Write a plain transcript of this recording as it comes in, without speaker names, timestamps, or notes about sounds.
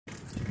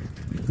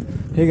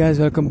Hey guys,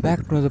 welcome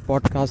back to another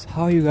podcast.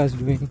 How are you guys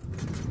doing?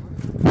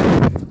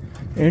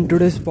 In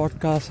today's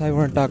podcast, I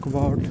want to talk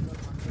about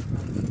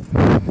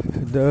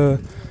the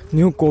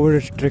new COVID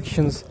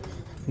restrictions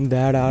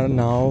that are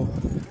now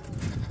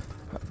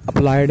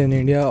applied in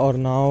India or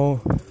now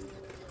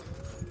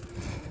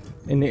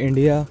in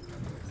India.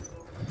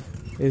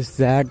 Is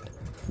that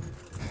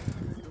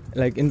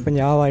like in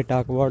Punjab? I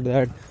talk about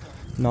that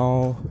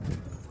now.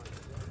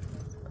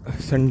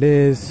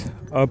 Sunday is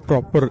a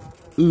proper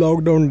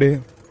lockdown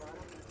day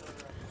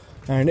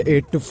and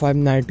 8 to 5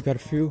 night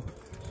curfew.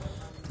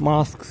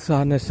 Masks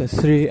are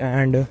necessary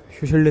and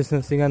social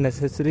distancing are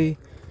necessary.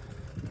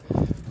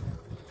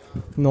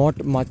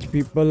 Not much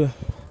people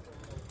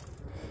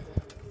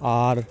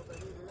are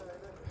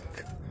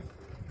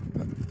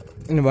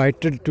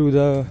invited to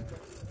the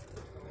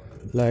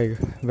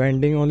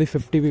vending. Only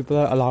 50 people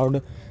are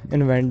allowed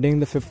in vending.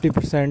 The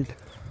 50%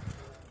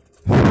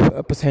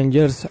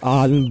 passengers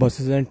are in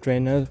buses and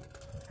trains,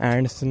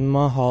 and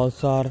cinema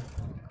halls are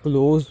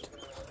closed.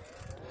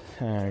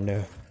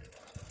 And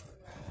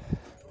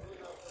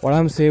what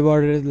I'm saying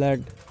about it is that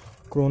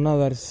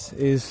coronavirus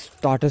is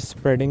started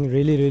spreading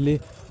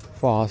really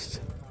fast.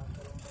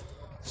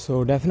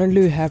 So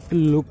definitely we have to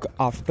look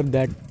after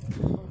that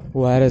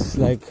virus,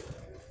 that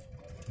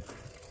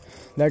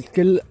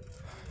kill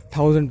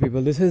 1,000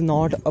 people. This is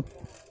not a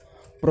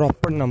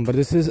proper number.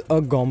 This is a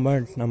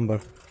government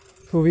number.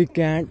 So we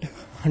can't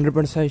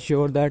 100%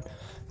 sure that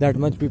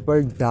much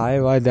people die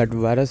by that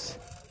virus.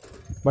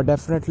 But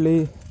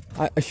definitely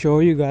I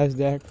assure you guys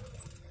that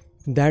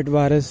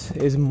virus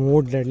is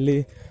more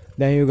deadly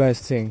than you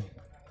guys think.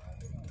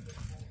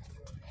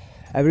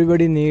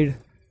 Everybody need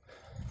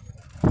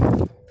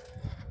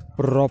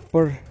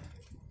proper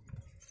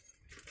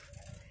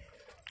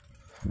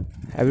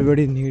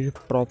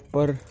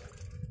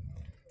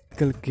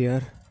medical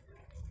care.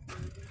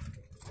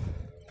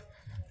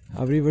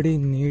 Everybody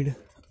need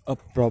a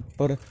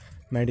proper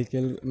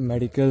medical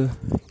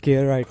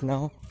care right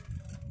now.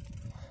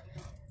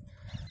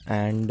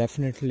 And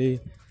definitely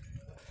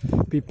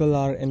people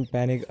are in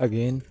panic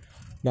again.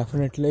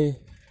 Definitely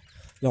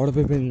a lot of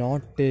people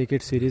not take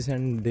it serious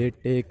and they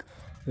take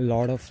a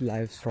lot of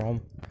lives from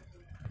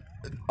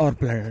our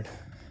planet.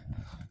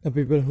 The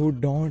people who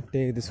don't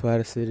take this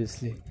virus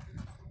seriously,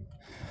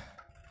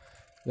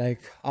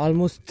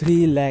 almost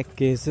 3 lakh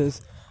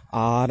cases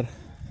are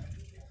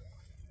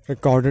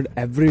recorded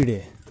every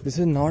day. This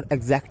is not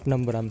exact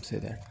number. I'm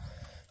saying that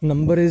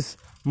number is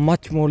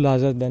much more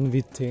larger than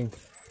we think,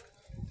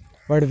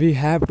 but we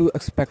have to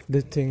expect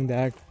this thing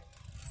that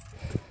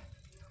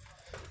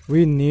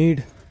we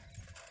need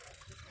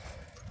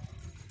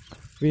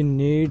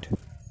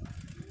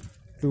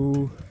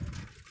to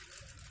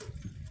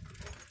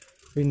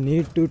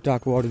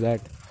talk about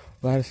that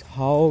virus,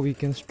 how we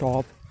can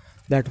stop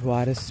that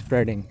virus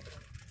spreading.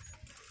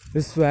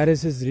 This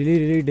virus is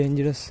really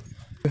dangerous.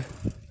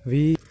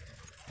 We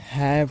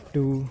have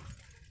to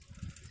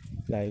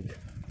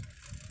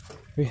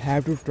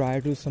try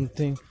to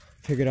something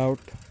figure out,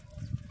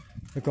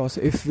 because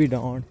if we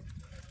don't,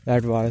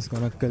 that virus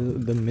gonna kill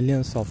the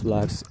millions of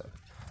lives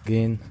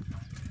again.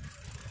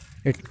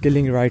 It's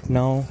killing right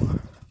now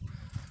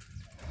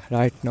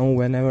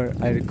whenever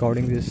I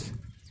recording this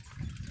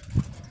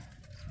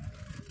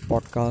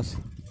podcast.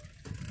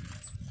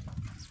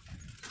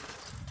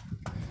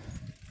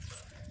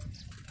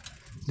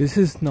 This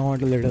is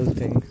not a little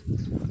thing,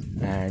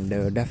 and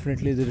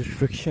definitely the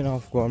restriction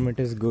of government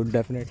is good.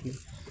 Definitely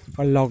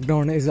a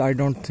lockdown is, I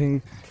don't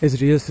think,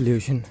 is real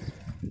solution.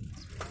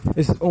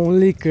 It's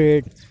only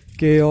create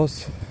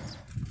chaos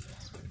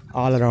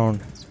all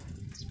around.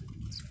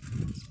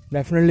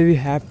 Definitely we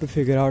have to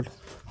figure out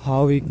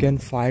how we can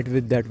fight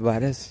with that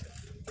virus.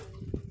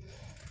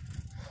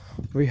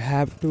 We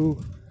have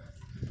to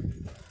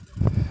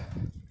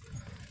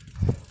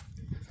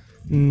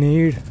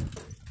need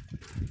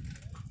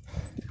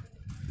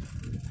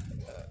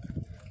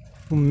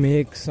to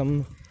make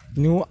some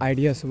new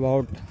ideas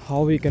about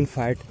how we can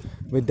fight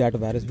with that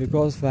virus,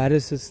 because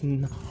virus is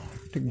not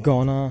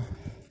gonna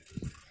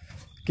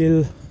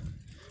kill.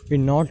 We're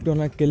not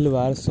gonna kill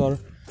virus or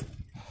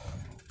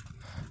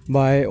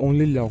by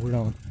only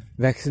lockdown.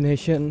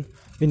 Vaccination,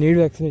 we need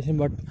vaccination,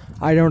 but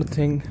I don't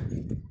think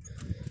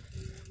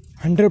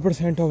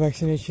 100% of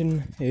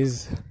vaccination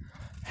is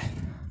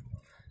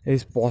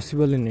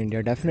possible in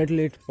India.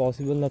 Definitely it's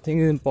possible, nothing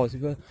is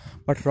impossible,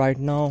 but right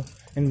now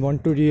in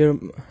 1-2 year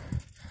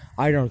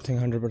I don't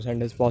think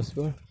 100% is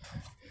possible.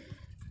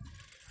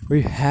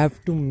 We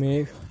have to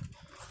make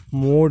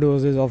more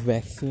doses of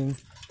vaccine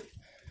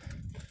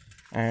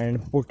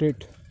and put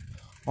it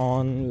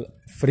on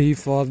free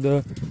for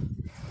the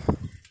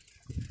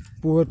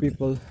poor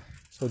people,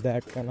 so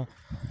that can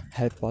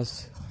help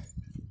us.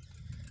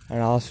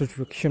 And also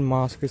restriction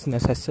mask is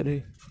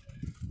necessary.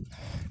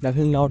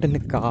 Definitely not in the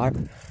car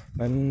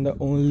when the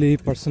only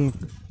person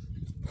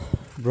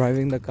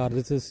driving the car.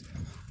 This is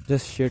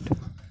just shit.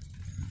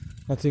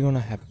 Nothing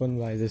gonna happen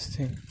by this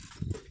thing.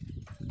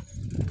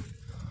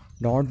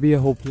 Don't be a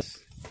hopeless.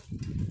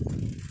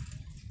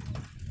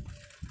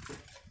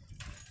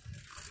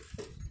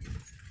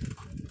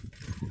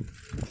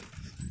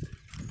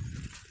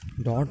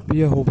 Don't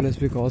be a hopeless,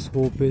 because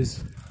hope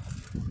is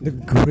the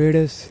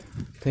greatest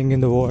thing in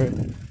the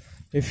world.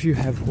 If you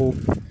have hope,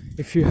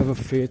 if you have a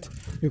faith,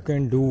 you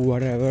can do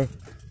whatever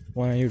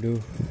want you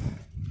do.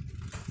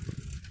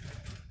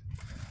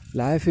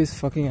 Life is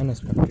fucking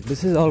unexpected.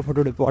 This is all for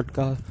today's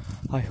podcast.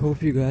 I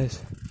hope you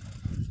guys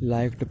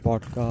liked the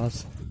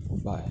podcast.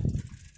 Bye.